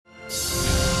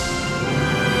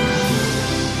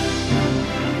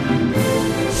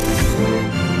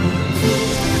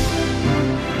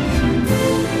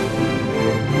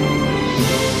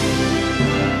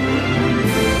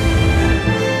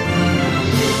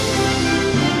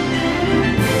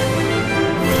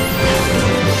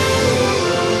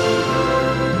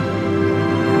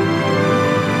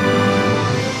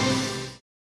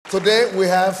Today we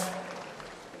have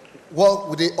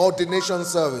with the ordination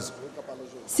service.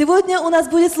 Сегодня у нас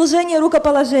будет служение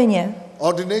рукоположения.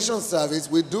 Ordination service,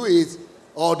 we do it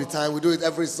all the time. We do it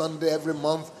every Sunday, every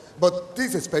month. But this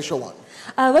is a special one.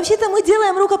 Вообще-то мы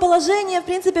делаем рукоположение, в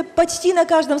принципе, почти на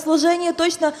каждом служении,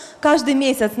 точно каждый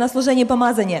месяц на служении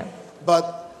помазания.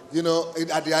 But, you know,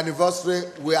 at the anniversary,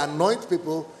 we anoint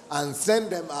people and send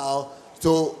them out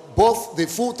to both the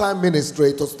full-time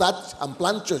ministry to start and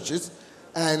plant churches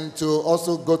and to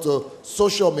also go to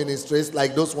social ministries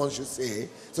like those ones you say,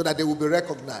 so that they will be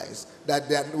recognized, that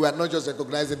we are not just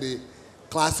recognizing the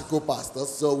classical pastors,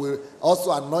 so we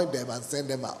also anoint them and send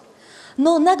them out.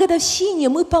 Но на годовщине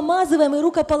мы помазываем и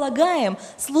рукополагаем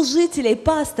служителей,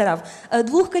 пасторов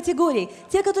двух категорий.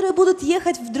 Те, которые будут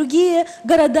ехать в другие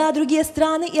города, другие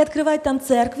страны и открывать там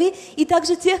церкви, и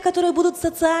также тех, которые будут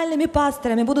социальными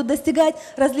пасторами, будут достигать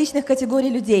различных категорий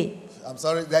людей. I'm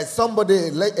sorry, there's somebody,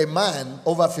 a man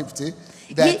over 50,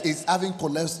 that is having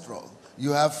cholesterol.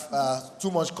 You have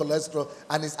too much cholesterol,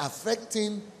 and it's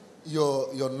affecting your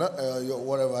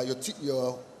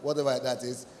whatever that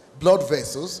is, blood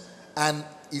vessels, and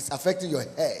it's affecting your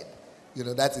head. You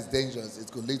know, that is dangerous.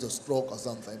 It could lead to stroke or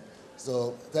something.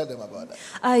 So tell them about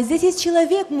that. Здесь есть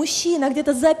человек, мужчина,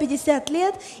 где-то за 50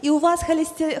 лет, и у вас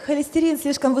холестерин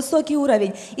слишком высокий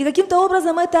уровень. И каким-то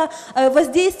образом это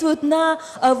воздействует на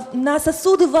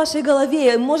сосуды в вашей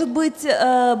голове. Может быть,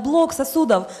 блок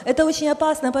сосудов. Это очень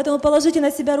опасно, поэтому положите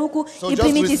на себя руку и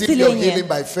примите исцеление.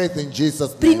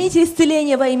 Примите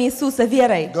исцеление во имя Иисуса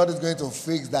верой.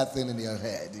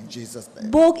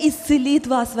 Бог исцелит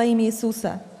вас во имя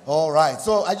Иисуса. All right.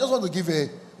 So I just want to give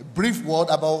a brief word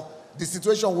about the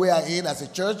situation we are in as a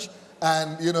church,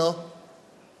 and you know,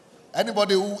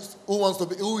 anybody who wants to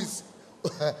be,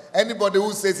 anybody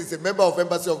who says it's a member of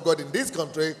Embassy of God in this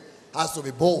country has to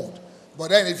be bold. But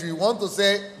then if you want to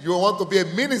say you want to be a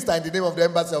minister in the name of the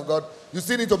Embassy of God, you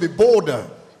still need to be bolder.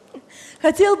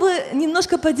 Хотел бы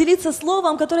немножко поделиться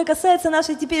словом, которое касается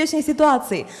нашей теперешней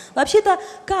ситуации. Вообще-то,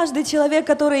 каждый человек,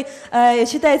 который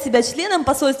считает себя членом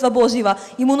посольства Божьего,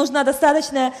 ему нужна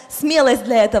достаточная смелость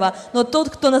для этого. Но тот,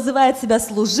 кто называет себя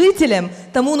служителем,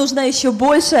 тому нужна еще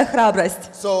большая храбрость.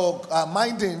 So,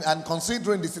 minding and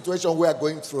considering the situation we are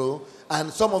going through,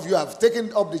 and some of you have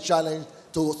taken up the challenge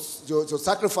to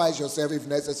sacrifice yourself if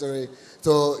necessary,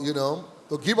 to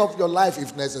give up your life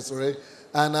if necessary.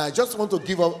 And I just want to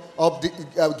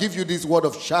give you this word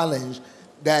of challenge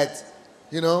that,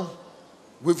 you know,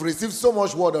 we've received so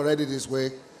much word already this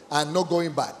week and no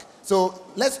going back. So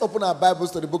let's open our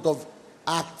Bibles to the book of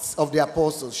Acts of the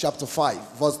Apostles, chapter 5,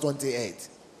 verse 28.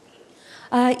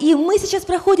 И мы сейчас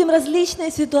проходим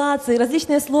различные ситуации,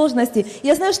 различные сложности.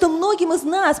 Я знаю, что многим из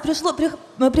нас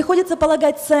приходится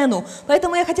полагать цену,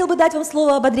 поэтому я хотел бы дать вам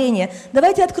слово ободрения.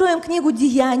 Давайте откроем книгу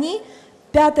Деяний,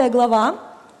 5 глава.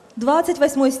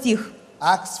 28 стих.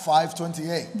 Acts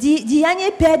 5:28.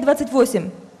 Деяния 5:28.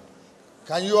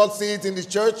 Can you all see it in the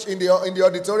church, in the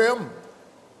auditorium?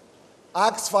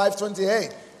 Acts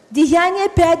 5:28. Деяния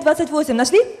 5:28.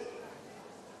 Нашли?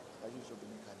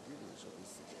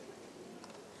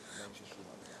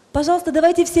 Пожалуйста,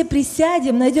 давайте все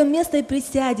присядем, найдем место и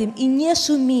присядем, и не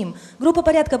шумим. Группа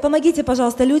порядка, помогите,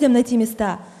 пожалуйста, людям найти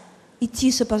места. И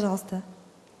тише, пожалуйста.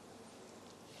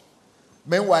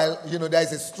 Meanwhile, you know, there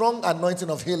is a strong anointing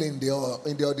of healing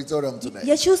in the auditorium tonight.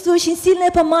 Я чувствую очень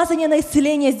сильное помазание на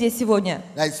исцеление здесь сегодня.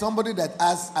 There is somebody that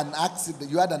has an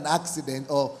accident. You had an accident,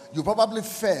 or you probably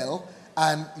fell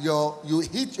and you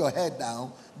hit your head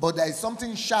down, but there is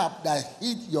something sharp that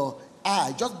hit your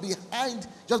eye, just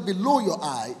below your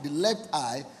eye, the left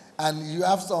eye, and you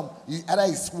have either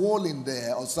it's swollen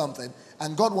there or something,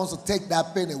 and God wants to take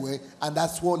that pain away and that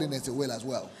swollenness away as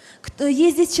well.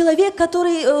 Есть здесь человек,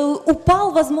 который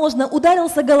упал, возможно,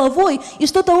 ударился головой, и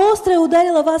что-то острое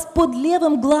ударило вас под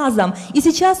левым глазом, и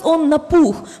сейчас он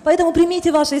напух. Поэтому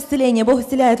примите ваше исцеление, Бог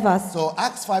исцеляет вас. So,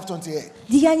 Acts 5:28.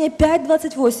 Деяния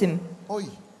 5:28. Ой,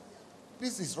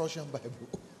 this is Russian Bible.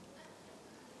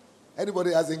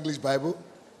 Anybody has English Bible?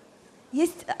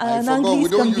 Есть на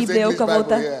английском Библия у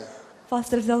кого-то.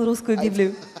 Пастор взял русскую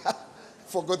Библию.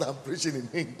 Forgot I'm preaching in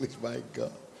English, my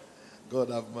God. God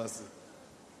have mercy.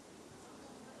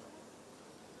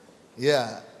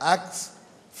 Yeah, Acts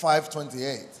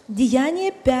 5:28.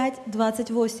 Деяние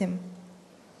 5:28.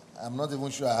 I'm not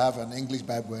even sure I have an English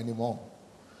Bible anymore.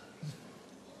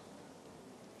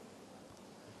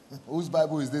 Whose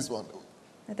Bible is this one?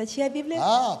 Это чья Библия?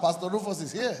 Pastor Rufus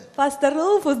is here. Пастор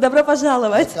Руфус, добро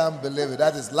пожаловать. I can't believe it.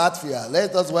 That is Latvia.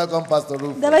 Let us welcome Pastor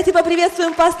Rufus. Давайте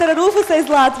поприветствуем пастора Руфуса из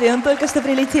Латвии. Он только что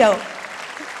прилетел.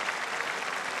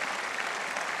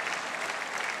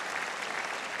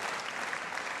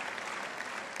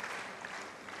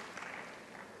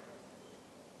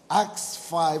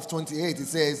 5:28, it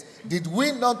says, "Did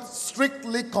we not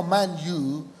strictly command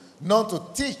you not to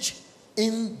teach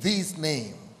in this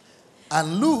name?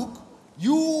 And look,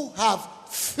 you have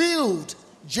filled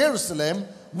Jerusalem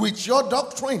with your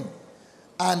doctrine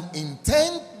and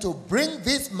intend to bring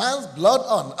this man's blood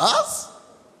on us?"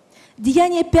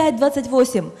 Деяние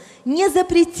 5:28. «Не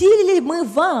запретили ли мы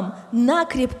вам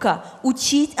накрепко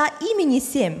учить о имени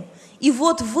сем? И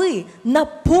вот вы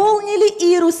наполнили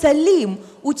Иерусалим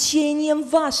учением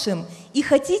вашим и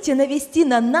хотите навести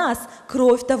на нас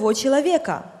кровь того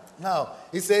человека». Now,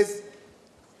 it says,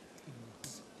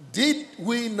 "Did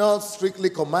we not strictly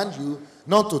command you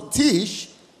not to teach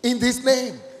in this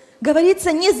name?"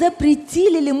 Говорится, не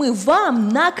запретили ли мы вам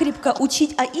накрепко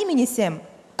учить о имени сем?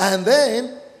 And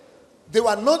then they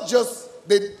were not just,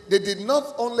 they did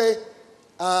not only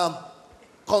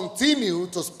continue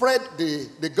to spread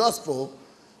the gospel,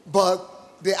 but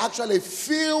they actually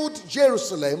filled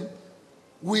Jerusalem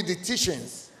with the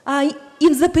teachings.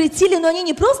 Им запретили, но они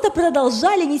не просто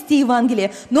продолжали нести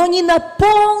Евангелие, но они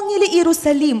наполнили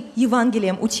Иерусалим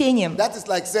Евангелием, учением. That is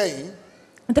like saying,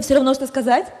 Это все равно, что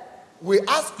сказать: we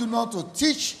ask you not to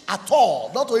teach at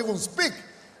all, not to even speak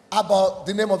about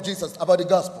the name of Jesus, about the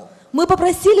gospel. мы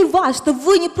попросили вас, чтобы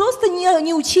вы не просто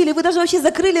не учили, вы даже вообще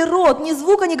закрыли рот, ни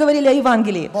звука не говорили о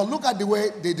Евангелии. But look at the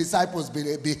way the disciples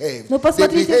behaved. Но They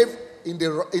посмотрите, behaved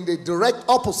in the direct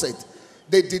opposite.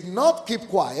 They did not keep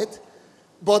quiet,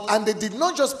 and they did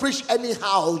not just preach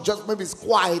anyhow, just maybe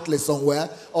quietly somewhere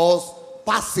or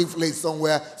passively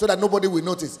somewhere so that nobody will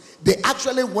notice. They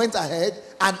actually went ahead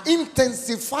and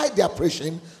intensified their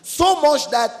preaching so much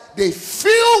that they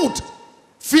filled,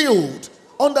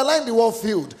 underline the word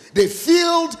filled, they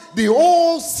filled the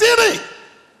whole city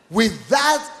with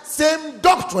that same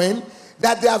doctrine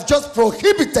that they have just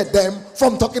prohibited them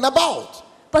from talking about.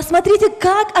 посмотрите,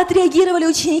 как отреагировали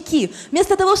ученики.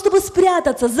 Вместо того, чтобы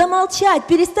спрятаться, замолчать,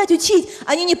 перестать учить,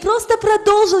 они не просто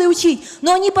продолжили учить,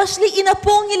 но они пошли и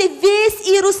наполнили весь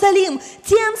Иерусалим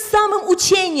тем самым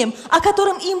учением, о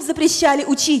котором им запрещали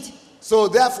учить. So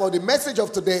therefore, the message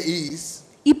of today is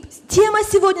И тема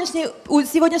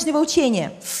сегодняшнего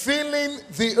учения – filling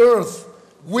the earth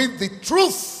with the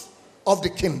truth of the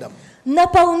kingdom.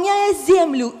 наполняя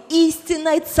землю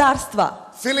истиной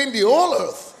царства. Filling the whole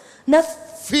earth.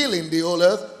 Filling the whole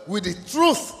earth with the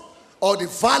truth or the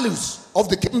values of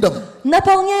the kingdom.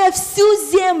 Наполняя всю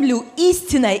землю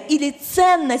истиной или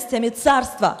ценностями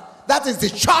царства. That is the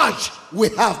charge we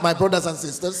have, my brothers and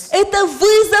sisters. Это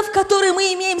вызов, который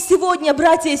мы имеем сегодня,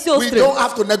 братья и We сестры. don't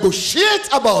have to negotiate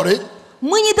about it.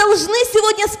 Мы не должны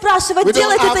сегодня спрашивать,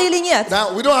 делать это или нет.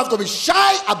 Now, we don't have to be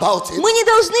shy about it. Мы не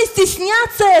должны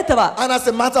стесняться этого. And as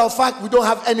a matter of fact, we don't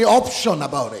have any option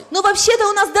about it. Но вообще-то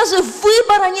у нас даже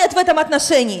выбора нет в этом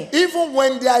отношении. Even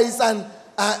when there is an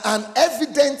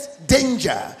evident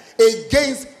danger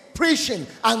against preaching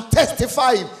and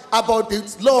testifying about the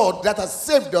Lord that has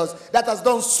saved us, that has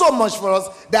done so much for us,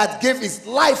 that gave his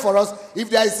life for us,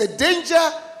 if there is a danger,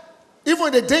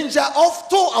 even the danger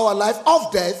to our life,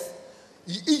 of death,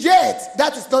 yet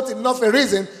that is not enough a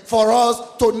reason for us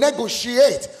to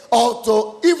negotiate or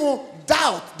to even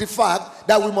doubt the fact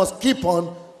that we must keep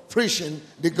on preaching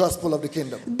the gospel of the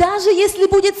kingdom. Даже если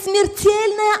будет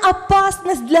смертельная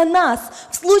опасность для нас,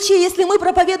 в случае, если мы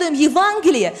проповедуем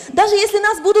Евангелие, даже если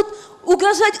нас будут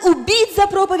угрожать убить за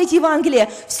проповедь Евангелия,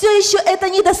 все еще это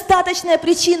недостаточная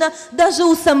причина даже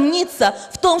усомниться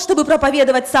в том, чтобы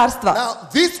проповедовать Царство. Now,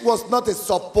 this was not a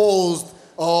supposed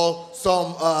or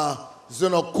some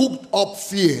cooked up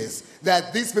fears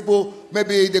that these people,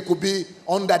 maybe they could be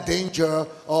under danger,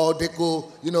 or they could,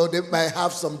 they might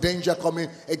have some danger coming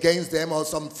against them or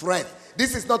some threat.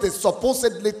 This is not a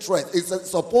supposedly threat. It's a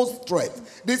supposed threat.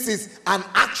 This is an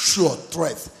actual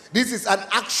threat. This is an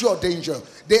actual danger.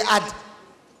 They had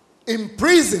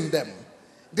imprisoned them.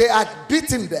 They had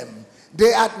beaten them.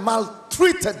 They had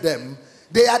maltreated them.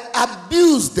 They had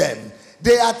abused them.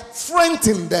 They had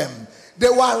threatened them. They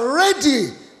were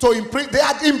ready they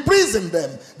had imprisoned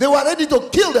them. They were ready to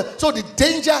kill them. So the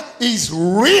danger is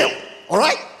real. All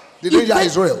right? The danger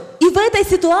is real. И в этой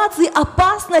ситуации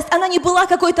опасность, она не была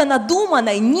какой-то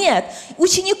надуманной. Нет.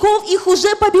 Учеников их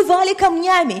уже побивали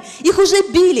камнями, их уже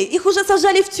били, их уже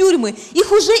сажали в тюрьмы,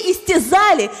 их уже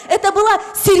истязали. Это была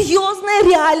серьезная,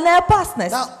 реальная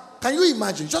опасность. Now, can you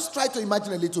imagine? Just try to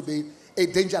imagine a little bit a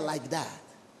danger like that.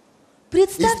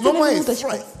 Представьте It's no на more a минуточку.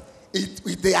 threat.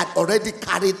 They had already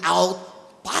carried out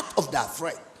part of that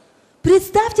threat.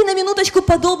 Представьте на минуточку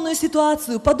подобную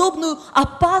ситуацию, подобную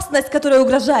опасность, которая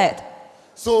угрожает.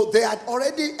 So they had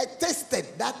already tasted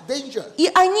that danger. И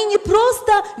они не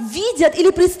просто видят или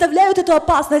представляют эту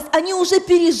опасность, они уже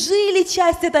пережили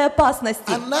часть этой опасности.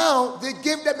 And now they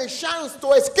gave them a chance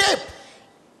to escape.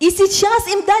 И сейчас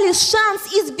им дали шанс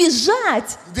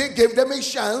избежать. They gave them a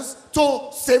chance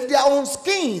to save their own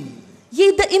skin.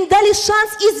 Им дали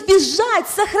шанс избежать,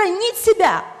 сохранить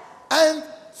себя. And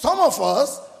some of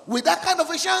us, with that kind of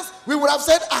a chance, we would have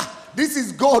said, this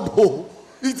is God. Oh,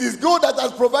 it is God that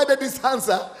has provided this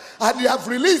answer, and He have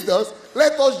released us.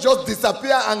 Let us just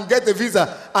disappear and get a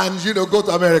visa and, go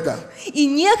to America. И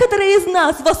некоторые из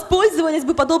нас воспользовались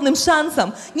бы подобным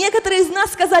шансом. Некоторые из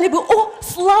нас сказали бы: о,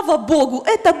 слава Богу,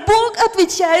 это Бог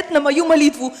отвечает на мою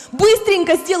молитву.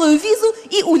 Быстренько сделаю визу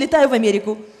и улетаю в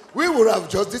Америку. We would have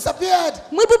just disappeared.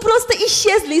 Мы бы просто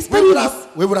исчезли, испарились.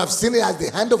 We would have seen it as the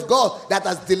hand of God that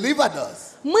has delivered us.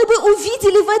 Мы бы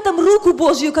увидели в этом руку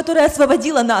Божью, которая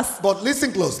освободила нас. But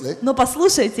listen closely. Но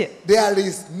послушайте. There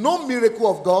is no miracle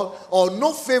of God or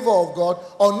no favor of God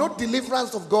or no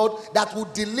deliverance of God that will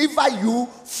deliver you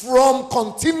from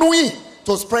continuing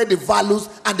to spread the values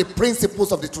and the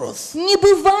principles of the truth. Не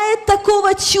бывает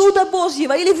такого чуда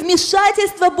Божьего или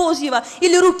вмешательства Божьего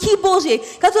или руки Божьей,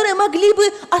 которые могли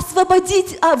бы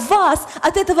освободить вас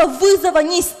от этого вызова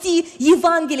нести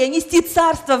Евангелие, нести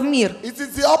Царство в мир. It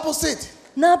is the opposite.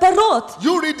 Наоборот.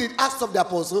 You read the Acts of the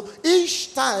Apostles.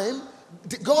 Each time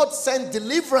God sent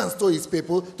deliverance to His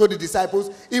people, to the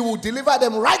disciples, He will deliver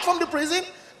them right from the prison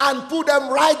and put them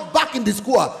right back in the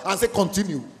school and say,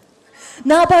 continue.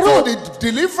 Наоборот. So the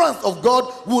deliverance of God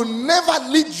will never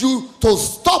lead you to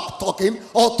stop talking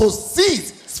or to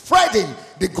cease spreading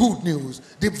the good news,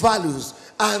 the values,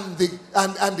 and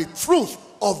the truth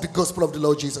of the gospel of the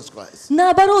Lord Jesus Christ.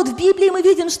 Наоборот, в Библии мы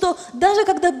видим, что даже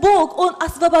когда Бог, Он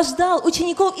освобождал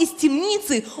учеников из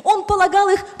темницы, Он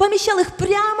помещал их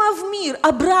прямо в мир,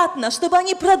 обратно, чтобы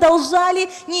они продолжали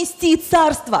нести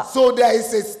Царство. So there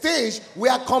is a stage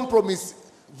where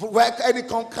any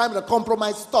kind of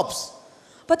compromise stops.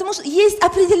 Потому что есть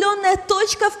определенная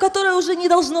точка, в которой уже не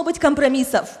должно быть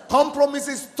компромиссов.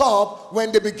 Compromises stop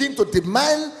when they begin to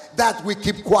demand that we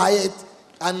keep quiet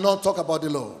and not talk about the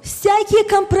Lord. Всякие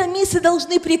компромиссы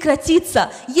должны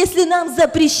прекратиться, если нам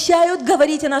запрещают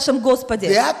говорить о нашем Господе.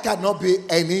 There cannot be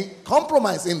any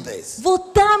compromise in this.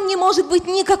 Вот там не может быть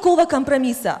никакого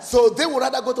компромисса. So they would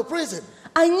rather go to prison.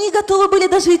 Они готовы были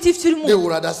даже идти в They тюрьму.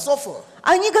 would rather suffer.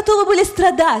 Они готовы были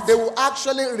страдать. They will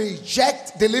actually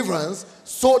reject deliverance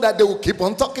so that they will keep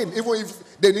on talking, even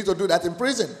if they need to do that in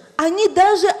prison. Они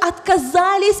даже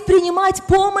отказались принимать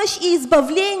помощь и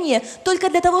избавление только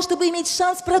для того, чтобы иметь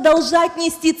шанс продолжать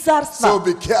нести So Царство.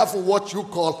 be careful what you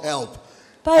call help and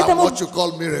Поэтому what you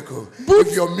call miracle. Будь-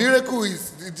 If your miracle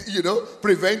is,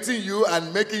 preventing you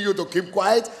and making you to keep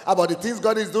quiet about the things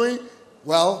God is doing,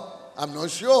 well, I'm not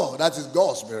sure that is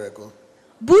God's miracle.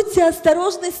 будьте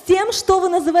осторожны с тем, что вы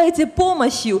называете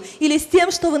помощью, или с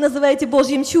тем, что вы называете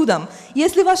Божьим чудом.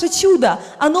 Если ваше чудо,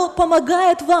 оно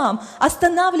помогает вам,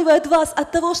 останавливает вас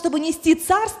от того, чтобы нести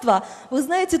Царство, вы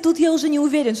знаете, тут я уже не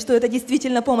уверен, что это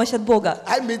действительно помощь от Бога.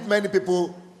 I meet many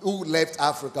people who left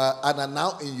Africa and are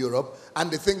now in Europe, and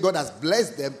they think God has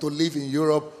blessed them to live in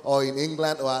Europe or in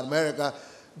England or America.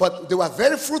 But they were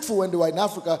very fruitful when they were in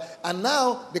Africa, and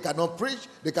now they cannot preach,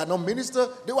 they cannot minister.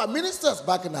 They were ministers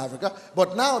back in Africa,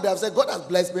 but now they have said, God has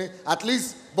blessed me, at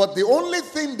least. But the only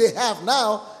thing they have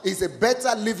now is a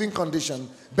better living condition,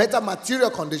 better material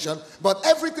condition. But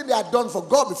everything they had done for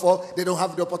God before, they don't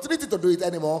have the opportunity to do it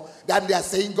anymore. Then they are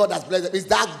saying God has blessed them. Is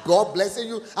that God blessing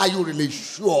you? Are you really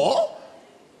sure?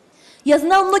 Я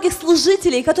знал многих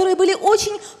служителей, которые были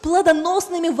очень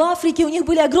плодоносными в Африке, у них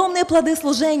были огромные плоды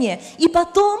служения. И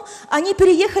потом они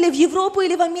переехали в Европу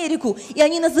или в Америку, и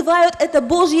они называют это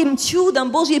Божьим чудом,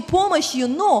 Божьей помощью.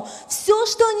 Но все,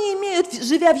 что они имеют,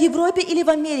 живя в Европе или в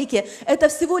Америке, это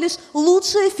всего лишь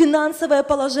лучшее финансовое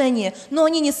положение. Но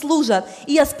они не служат.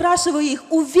 И я спрашиваю их,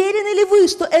 уверены ли вы,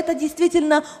 что это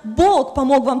действительно Бог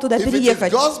помог вам туда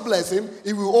переехать? If it is God's blessing,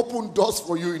 He will open doors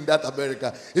for you in that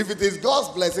America. If it is God's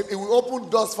blessing, He will open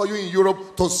doors for you in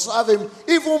Europe to serve Him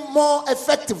even more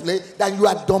effectively than you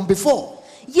had done before.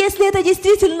 Если это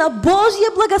действительно Божье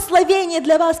благословение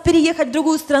для вас переехать в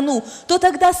другую страну, то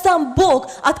тогда сам Бог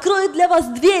откроет для вас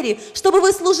двери, чтобы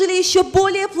вы служили еще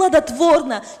более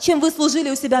плодотворно, чем вы служили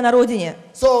у себя на родине.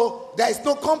 So there is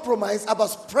no compromise about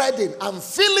spreading and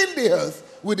filling the earth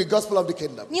with the gospel of the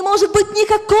kingdom. Не может быть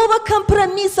никакого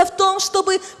компромисса в том,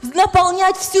 чтобы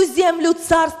наполнять всю землю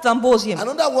Царством Божьим.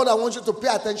 Another word I want you to pay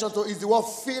attention to is the word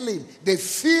filling. They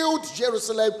filled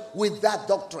Jerusalem with that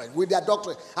doctrine, with their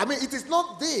doctrine. I mean, it is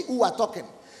not they who are talking.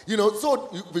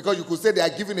 Because you could say they are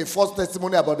giving a false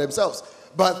testimony about themselves.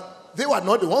 But they were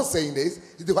not the ones saying this.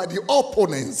 They were the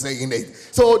opponents saying it.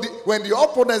 So when the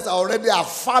opponents are already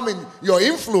affirming your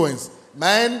influence,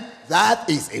 man, that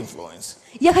is influence.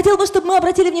 Я хотела бы, чтобы мы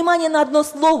обратили внимание на одно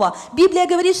слово. Библия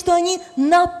говорит, что они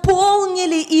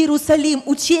наполнили Иерусалим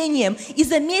учением. И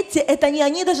заметьте, это не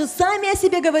они даже сами о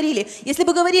себе говорили. Если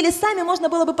бы говорили сами, можно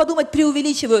было бы подумать,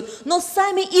 преувеличивают. Но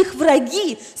сами их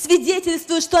враги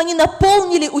свидетельствуют, что они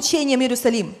наполнили учением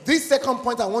Иерусалим. This second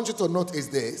point I want you to note is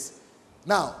this.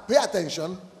 Now, pay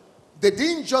attention. They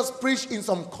didn't just preach in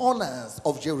some corners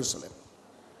of Jerusalem.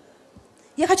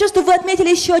 Я хочу, чтобы вы отметили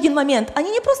еще один момент.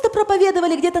 Они не просто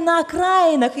проповедовали где-то на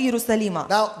окраинах Иерусалима.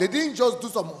 Now, they didn't just do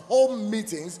some home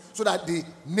meetings so that the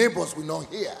neighbors will not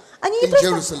hear Они in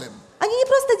Jerusalem. не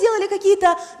просто делали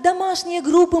какие-то домашние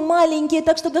группы маленькие,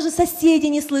 так что даже соседи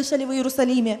не слышали в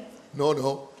Иерусалиме.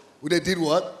 No. They did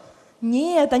what?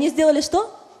 Нет, они сделали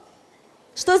что?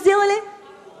 Что сделали?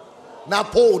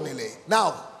 Napoleon.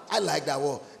 Now, I like that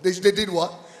word. They did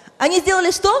what? Они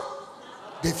сделали что?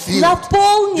 They filled.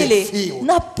 Наполнили. They filled.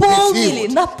 Наполнили.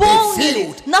 They Наполнили.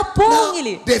 filled.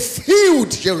 Наполнили. Now, they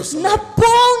filled Jerusalem.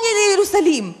 Наполнили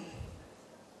Иерусалим.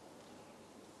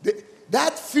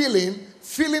 That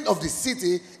feeling of the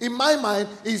city, in my mind,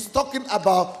 is talking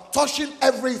about touching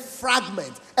every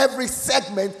fragment, every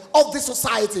segment of the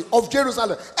society of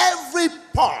Jerusalem. Every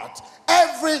part,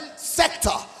 every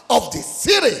sector of the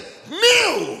city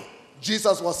knew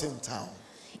Jesus was in town.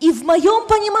 И в моем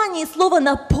понимании слово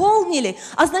 «наполнили»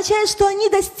 означает, что они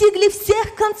достигли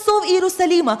всех концов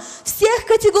Иерусалима, всех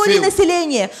категорий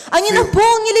населения. Они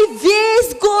наполнили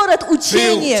весь город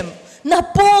учением.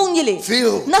 Наполнили.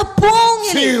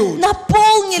 Наполнили.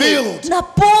 Наполнили.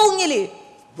 Наполнили.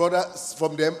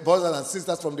 Brothers and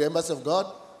sisters from the embassy of God,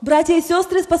 братья и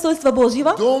сестры из посольства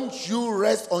Божьего, don't you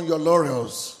rest on your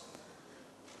laurels.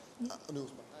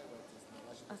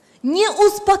 не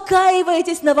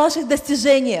успокаивайтесь на ваших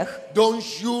достижениях. Don't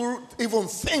you even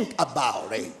think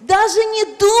about it. Даже не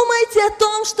думайте о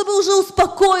том, чтобы уже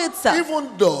успокоиться.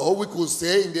 Even though we could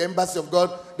say in the embassy of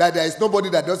God that there is nobody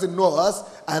that doesn't know us,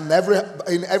 and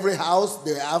in every house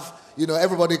they have,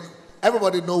 everybody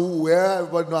know who we are,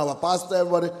 everybody know our pastor,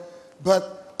 everybody.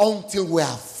 But until we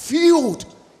are filled,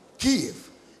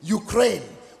 Kiev, Ukraine,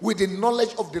 with the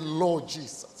knowledge of the Lord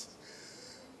Jesus,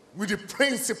 with the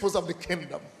principles of the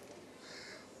kingdom,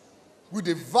 with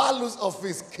the values of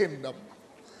his kingdom,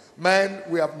 man,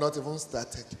 we have not even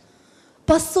started.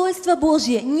 Посольство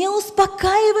Божье, не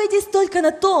успокаивайтесь только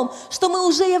на том, что мы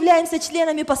уже являемся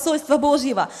членами посольства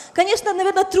Божьего. Конечно,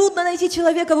 наверное, трудно найти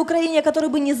человека в Украине, который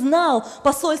бы не знал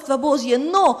посольства Божье,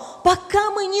 но пока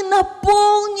мы не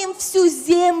наполним всю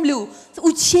землю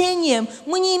учением,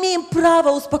 мы не имеем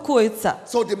права успокоиться.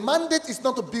 So the mandate is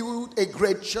not to build a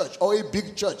great church or a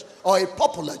big church or a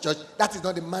popular church. That is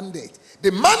not the mandate.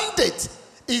 The mandate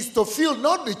is to fill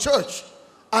not the church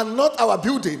and not our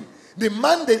building. The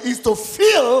mandate is to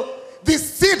fill this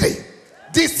city.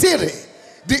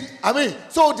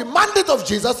 So the mandate of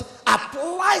Jesus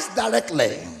applies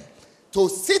directly to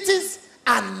cities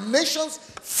and nations,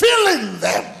 filling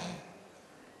them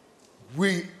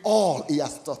with all he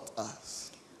has taught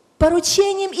us.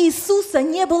 Поручением Иисуса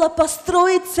не было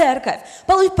построить церковь.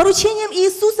 Поручением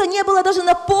Иисуса не было даже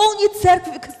наполнить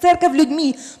церковь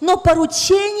людьми. Но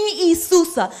поручение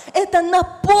Иисуса – это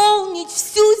наполнить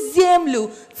всю землю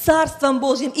Царством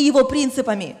Божьим и Его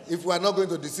принципами. If we are not going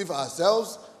to deceive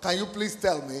ourselves, can you please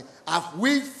tell me, have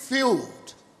we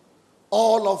filled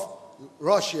all of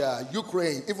Russia,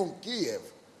 Ukraine, even Kiev?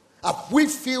 Have we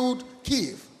filled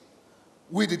Kiev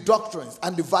with the doctrines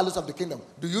and the values of the kingdom?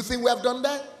 Do you think we have done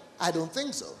that? I don't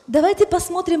think so. Давайте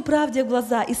посмотрим правде в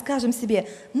глаза и скажем себе,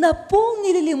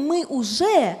 наполнили ли мы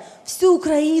уже всю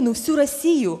Украину, всю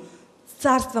Россию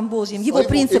Царством Божьим, Его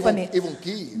принципами?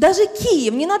 Даже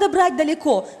Киев, не надо брать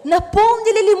далеко.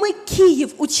 Наполнили ли мы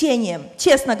Киев учением,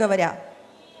 честно говоря?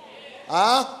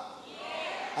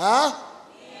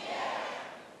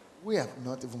 We have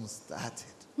not even started.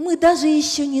 Мы даже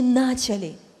еще не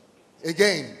начали.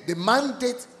 Again, the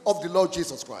mandate of the Lord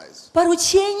Jesus Christ.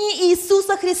 Поручение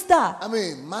Иисуса Христа.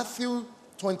 Matthew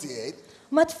 28.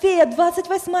 Матфея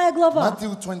 28 глава.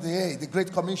 Matthew 28, the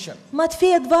Great Commission.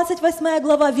 Матфея 28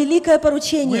 глава, великое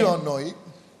поручение. We all know it.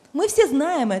 Мы все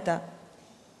знаем это.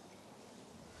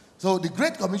 So the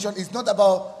Great Commission is not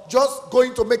about just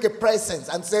going to make a presence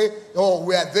and say, oh,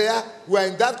 we are there, we are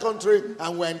in that country,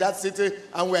 and we are in that city,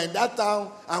 and we are in that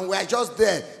town, and we are just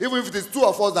there. Even if it is two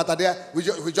of us that are there, we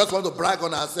just want to brag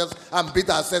on ourselves and beat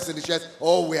ourselves in the chest.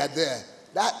 Oh, we are there.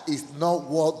 That is not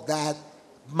what that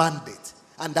mandate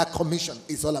and that commission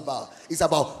is all about. It's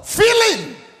about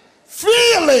feeling,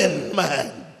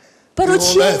 man.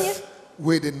 Поручение.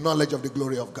 with the knowledge of the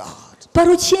glory of God.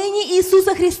 Поручение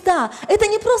Иисуса Христа – это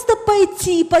не просто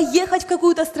пойти, поехать в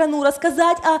какую-то страну,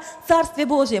 рассказать о Царстве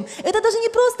Божьем. Это даже не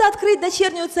просто открыть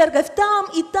дочернюю церковь там,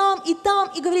 и там, и там,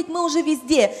 и говорить, мы уже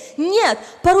везде. Нет,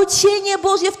 поручение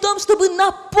Божье в том, чтобы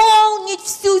наполнить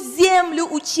всю землю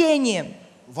учением.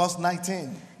 Verse 19.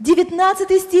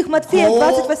 19 стих, Матфея,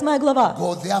 28 глава.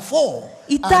 Go therefore.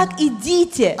 Итак,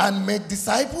 идите, And make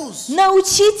disciples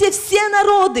научите все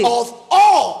народы. of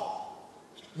all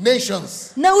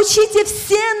nations. Научите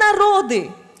все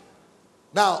народы.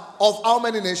 Now, of how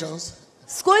many nations?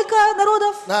 Сколько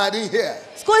народов? Now, I didn't hear.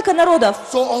 Сколько народов?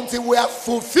 So until we have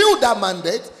fulfilled that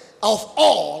mandate of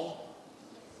all,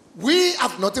 we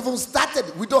have not even started.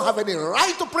 We don't have any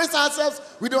right to praise ourselves.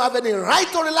 We don't have any right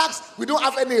to relax. We don't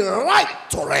have any right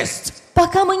to rest.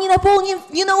 Пока мы не наполним,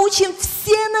 не научим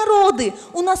все народы,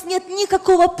 у нас нет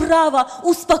никакого права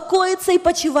успокоиться и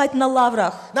почивать на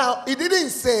лаврах. Now, it didn't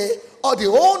say, oh, the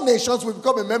whole nations will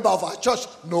become a member of our church.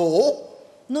 No.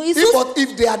 Но Иисус, But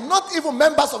if they are not even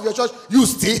members of your church, you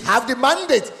still have the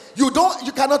mandate. You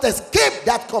cannot escape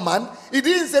that command. It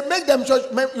didn't say make them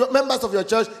members of your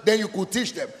church, then you could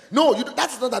teach them. No,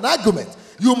 that's not an argument.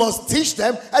 You must teach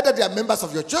them, either they are members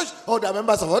of your church, or they are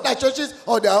members of other churches,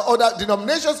 or they are other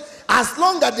denominations, as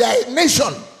long as they are a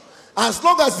nation, as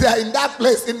long as they are in that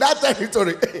place, in that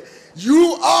territory,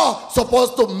 you are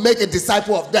supposed to make a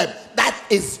disciple of them. That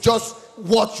is just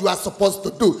what you are supposed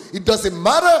to do. It doesn't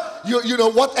matter you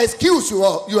know what excuse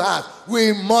you have.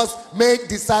 We must make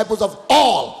disciples of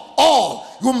all.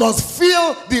 You must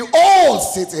fill the whole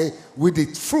city with the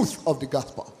truth of the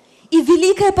gospel. И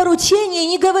великое поручение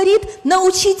не говорит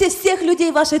 «научите всех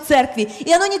людей вашей церкви».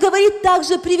 И оно не говорит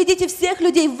также «приведите всех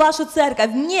людей в вашу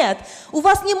церковь». Нет, у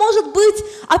вас не может быть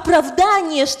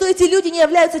оправдания, что эти люди не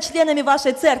являются членами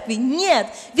вашей церкви. Нет,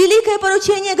 великое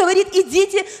поручение говорит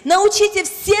 «идите, научите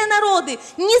все народы,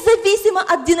 независимо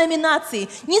от деноминации,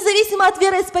 независимо от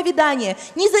вероисповедания,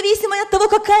 независимо от того,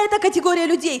 какая это категория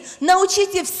людей.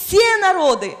 Научите все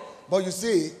народы». But you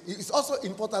see, it's also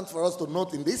important for us to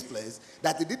note in this place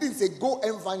that it didn't say go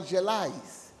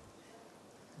evangelize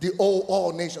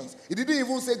all nations. It didn't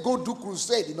even say go do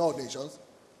crusade in all nations.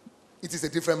 It is a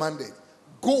different mandate.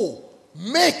 Go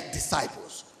make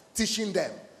disciples, teaching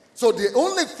them. So the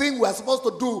only thing we are supposed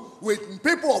to do with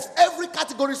people of every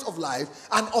categories of life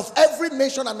and of every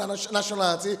nation and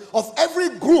nationality, of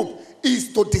every group,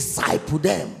 is to disciple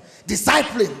them.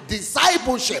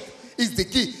 Discipleship is the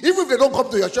key. Even if they don't come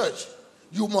to your church,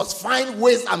 you must find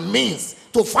ways and means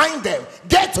to find them,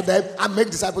 get to them, and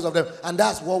make disciples of them. And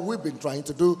that's what we've been trying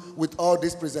to do with all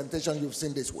this presentation you've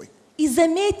seen this week. И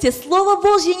заметьте, Слово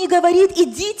Божье не говорит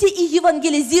 «идите и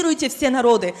евангелизируйте все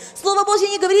народы». Слово Божье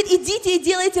не говорит «идите и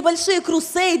делайте большие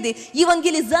крусейды,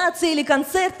 евангелизации или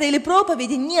концерты или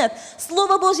проповеди». Нет,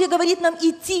 Слово Божье говорит нам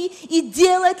идти и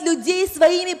делать людей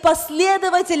своими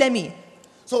последователями.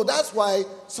 So that's why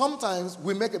sometimes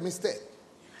we make a mistake.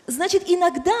 Значит,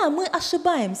 иногда мы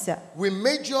ошибаемся. We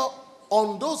major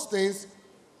on those things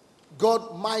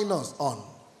God minors on.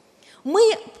 Мы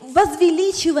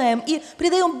возвеличиваем и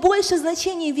придаем больше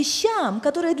значения вещам,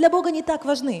 которые для Бога не так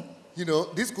важны. You know,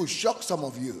 this could shock some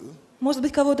of you. Может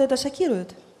быть, кого-то это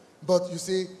шокирует. But you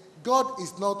see, God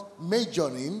is not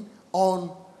majoring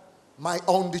on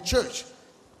the church.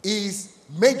 He's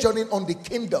majoring on the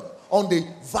kingdom, on the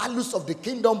values of the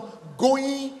kingdom,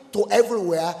 going to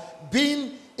everywhere,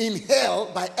 being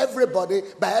inhaled by everybody,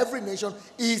 by every nation.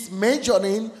 Is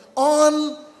majoring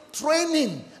on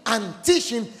training and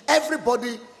teaching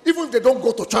everybody, even if they don't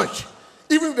go to church,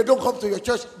 even if they don't come to your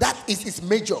church. That is his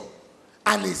major.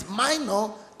 And his minor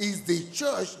is the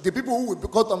church, the people who will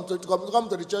come to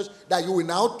the church, that you will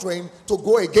now train to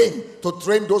go again, to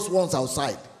train those ones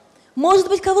outside. Может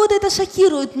быть, кого-то это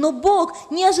шокирует, но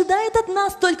Бог не ожидает от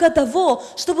нас только того,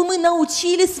 чтобы мы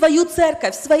научили свою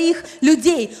церковь, своих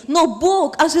людей. Но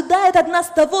Бог ожидает от нас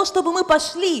того, чтобы мы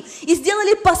пошли и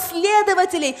сделали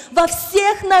последователей во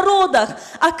всех народах.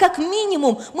 А как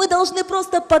минимум мы должны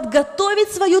просто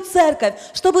подготовить свою церковь,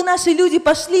 чтобы наши люди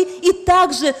пошли и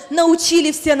также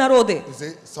научили все народы.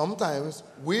 Sometimes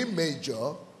we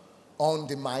major on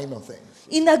the minor things.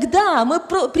 Иногда мы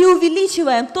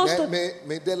преувеличиваем то, что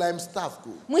мы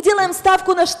делаем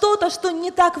ставку на что-то, что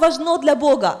не так важно для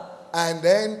Бога.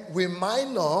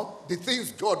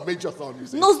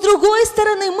 Но с другой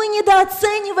стороны, мы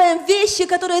недооцениваем вещи,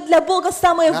 которые для Бога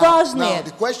самые важные.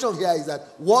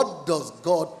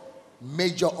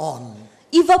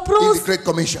 И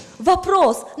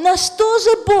вопрос, на что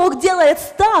же Бог делает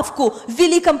ставку в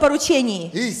великом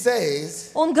поручении?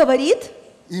 Он говорит,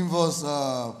 in verse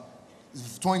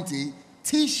 20,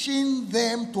 teaching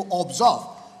them to observe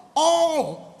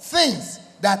all things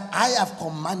that I have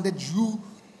commanded you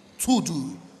to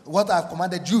do. What I have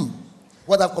commanded you.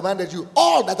 What I have commanded you.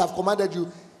 All that I have commanded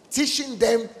you. Teaching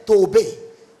them to obey.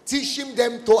 Teaching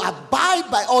them to abide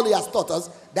by all he has taught us.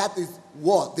 That is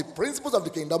what? The principles of the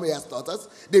kingdom he has taught us.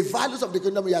 The values of the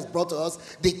kingdom he has brought to us.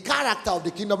 The character of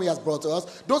the kingdom he has brought to us.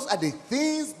 Those are the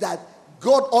things that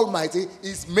God Almighty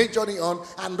is majoring on.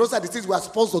 And those are the things we are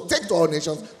supposed to take to our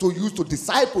nations to use to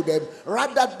disciple them,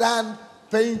 rather than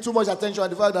paying too much attention on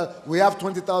the fact that we have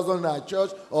 20,000 in our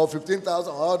church or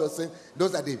 15,000 or all those things.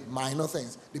 Those are the minor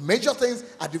things. The major things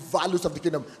are the values of the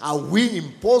kingdom. Are we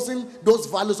imposing those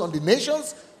values on the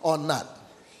nations or not?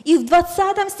 И в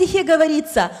 20 стихе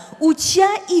говорится: «Уча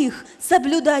их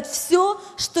соблюдать все,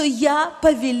 что я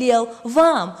повелел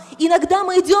вам». Иногда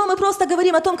мы идем и просто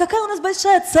говорим о том, какая у нас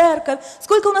большая церковь,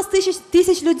 сколько у нас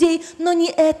тысяч людей, но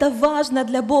не это важно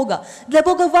для Бога. Для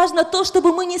Бога важно то,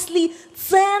 чтобы мы несли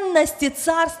ценности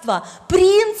царства,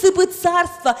 принципы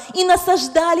царства и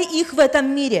насаждали их в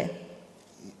этом мире.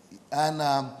 And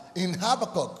in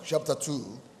Habakkuk chapter 2,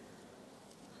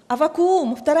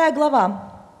 Аввакум, 2 глава.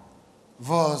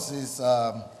 verses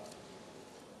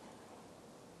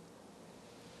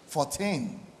 14.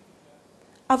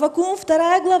 Аввакум,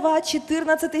 2 глава,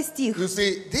 14 стих. You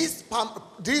see, this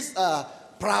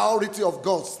priority of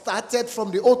God started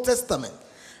from the Old Testament.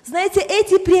 Знаете,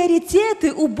 эти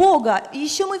приоритеты у Бога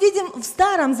еще мы видим в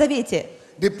Старом Завете.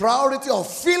 The priority of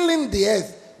filling the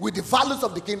earth with the values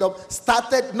of the kingdom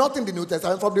started not in the New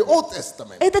Testament, from the Old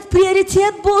Testament. Этот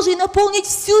приоритет Божий наполнить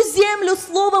всю землю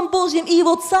Словом Божьим и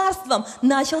Его Царством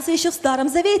начался еще в Старом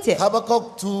Завете.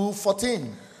 Habakkuk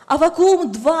 2:14.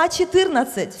 Аввакум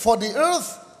 2:14. For the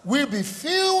earth will be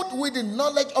filled with the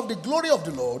knowledge of the glory of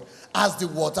the Lord as the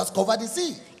waters cover the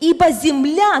sea. Ибо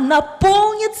земля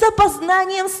наполнится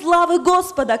познанием славы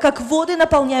Господа, как воды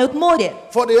наполняют море.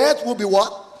 For the earth will be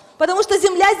what? Потому что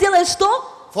земля сделает что?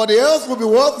 For the earth will be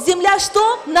what? Земля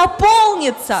что?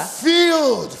 Наполнится.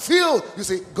 Filled. You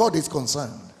see, God is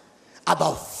concerned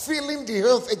about filling the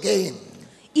earth again.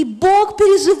 И Бог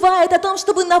переживает о том,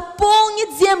 чтобы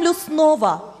наполнить землю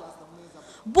снова.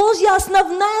 Божья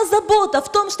основная забота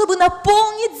в том, чтобы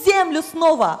наполнить землю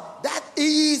снова. That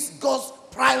is God's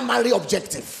primary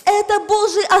objective. Это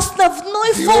Божий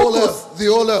основной The whole фокус. earth, the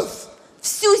whole earth,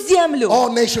 Всю землю, all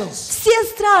nations все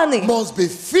страны, must be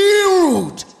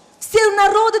filled все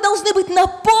народы должны быть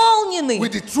наполнены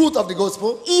with the truth of the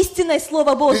gospel, истиной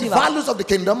Слова the Божьего values of the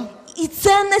kingdom, и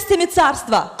ценностями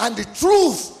Царства, and the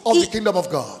truth of И- the kingdom of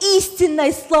God.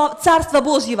 истинной Царства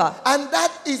Божьего. And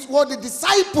that is what the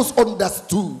disciples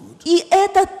understood. И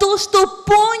это то, что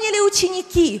поняли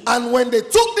ученики. And when they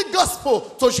took the gospel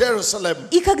to Jerusalem,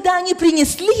 И когда они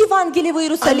принесли Евангелие в and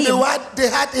Иерусалим, they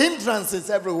had hindrances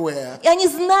everywhere, и они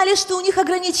знали, что у них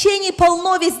ограничений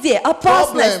полно везде,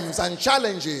 опасность, problems and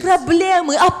challenges,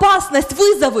 проблемы, опасность,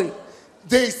 вызовы.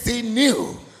 they still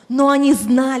knew Но они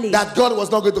знали, that God was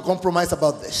not going to compromise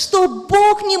about this. что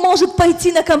Бог не может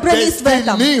пойти на компромисс в They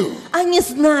этом. knew Они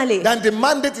знали, That the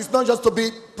mandate is not just to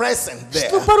be present there.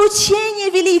 что поручение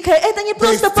великое, это не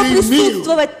просто still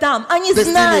поприсутствовать там. Они They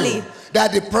still знали, knew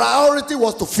that the priority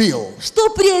was to fill что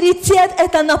приоритет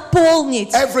это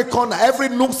наполнить. every corner, every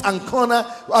nooks and corner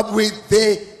with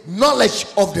the knowledge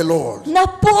of the Lord.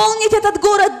 Наполнить этот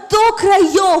город до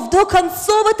краев, до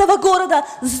концов этого города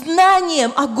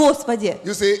знанием о Господе.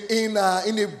 You see, in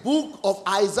the book of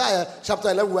Isaiah, chapter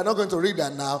 11, we're not going to read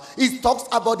that now. It talks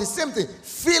about the same thing,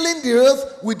 filling the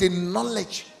earth with the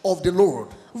knowledge of the Lord.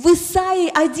 В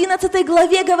Исаии 11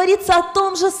 главе говорится о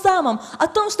том же самом, о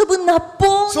том, чтобы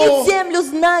наполнить So- землю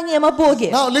знанием о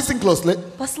Боге. Now, listen closely.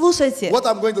 Послушайте, What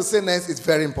I'm going to say next is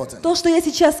very important то, что я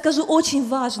сейчас скажу, очень and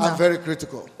важно. very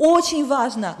critical. Очень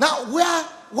важно. Now,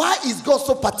 why is God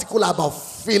so particular about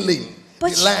filling the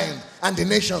But- land and the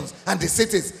nations and the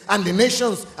cities and the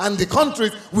nations and the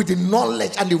countries with the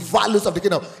knowledge and the values of the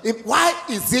kingdom? Why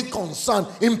is he concerned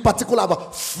in particular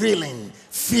about filling,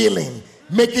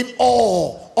 making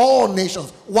all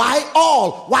nations? Why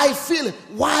all? Why filling?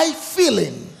 Why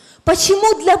filling?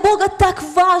 Почему для Бога так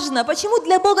важно? Почему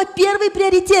для Бога первый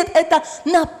приоритет – это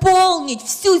наполнить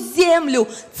всю землю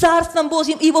Царством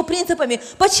Божьим и Его принципами?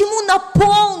 Почему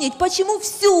наполнить? Почему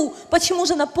всю? Почему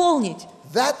же наполнить?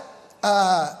 That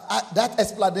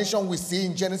explanation we see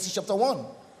in Genesis chapter 1.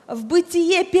 В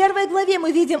Бытие 1 главе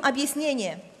мы видим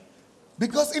объяснение.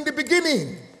 Because in the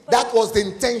beginning, that was the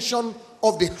intention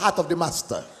of the heart of the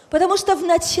master. Потому что в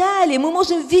начале мы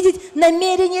можем видеть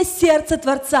намерение сердца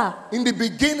Творца. In the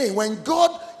beginning, when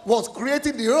God was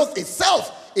creating the earth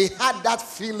itself, he had that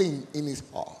feeling in his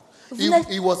heart.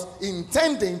 He was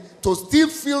intending to still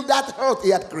fill that earth he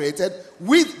had created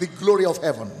with the glory of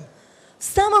heaven.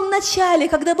 В самом начале,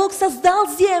 когда Бог создал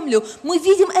землю, мы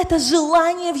видим это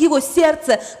желание в Его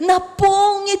сердце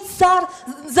заполнить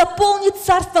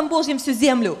Царством Божьим всю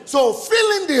землю. So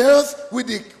filling the earth with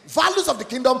the values of the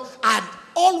kingdom had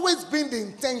always been the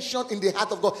intention in the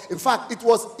heart of God. In fact, it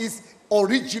was His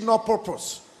original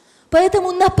purpose.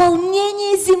 Поэтому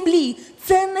наполнение земли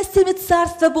ценностями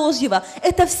Царства Божьего —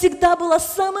 это всегда было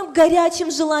самым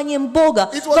горячим желанием Бога.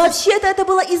 Вообще-то это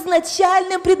было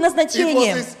изначальным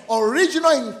предназначением. It was His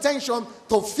original intention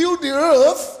to fill the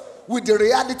earth with the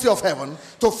reality of heaven,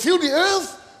 to fill the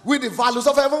earth with the values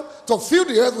of heaven, to fill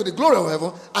the earth with the glory of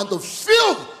heaven, and to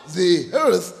fill the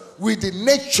earth with the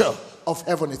nature of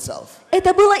heaven itself.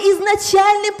 Это было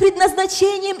изначальным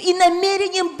предназначением и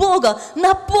намерением Бога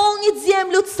наполнить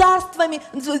землю царствами,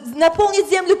 наполнить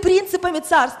землю принципами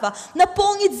царства,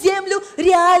 наполнить землю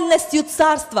реальностью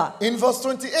царства. In verse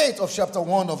 28 of chapter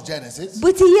 1 of Genesis,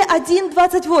 Бытие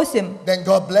 1:28. then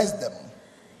God blessed them.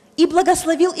 И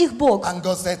благословил их Бог. And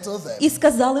God said to them, И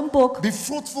сказал им Бог: be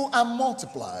fruitful and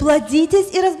multiply.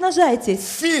 плодитесь и размножайтесь.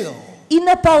 Fill. И What is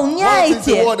the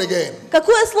наполняйте. word again?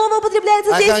 Какое слово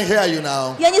употребляется I здесь? can't hear you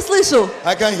now. Я не слышу.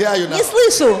 I can't hear you now. Не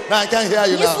слышу. No, I can't hear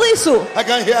you Не now. слышу. I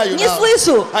can't hear you Не now.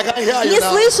 слышу. I can't hear you Не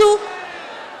now. слышу.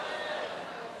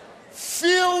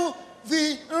 Fill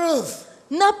the earth.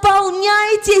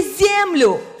 Наполняйте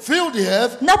землю. Fill the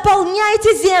earth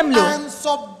Наполняйте землю. and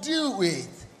subdue it.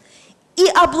 И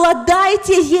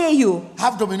обладайте ею.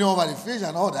 Have dominion over the fish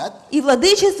and all that. И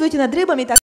владычествуйте над рыбами.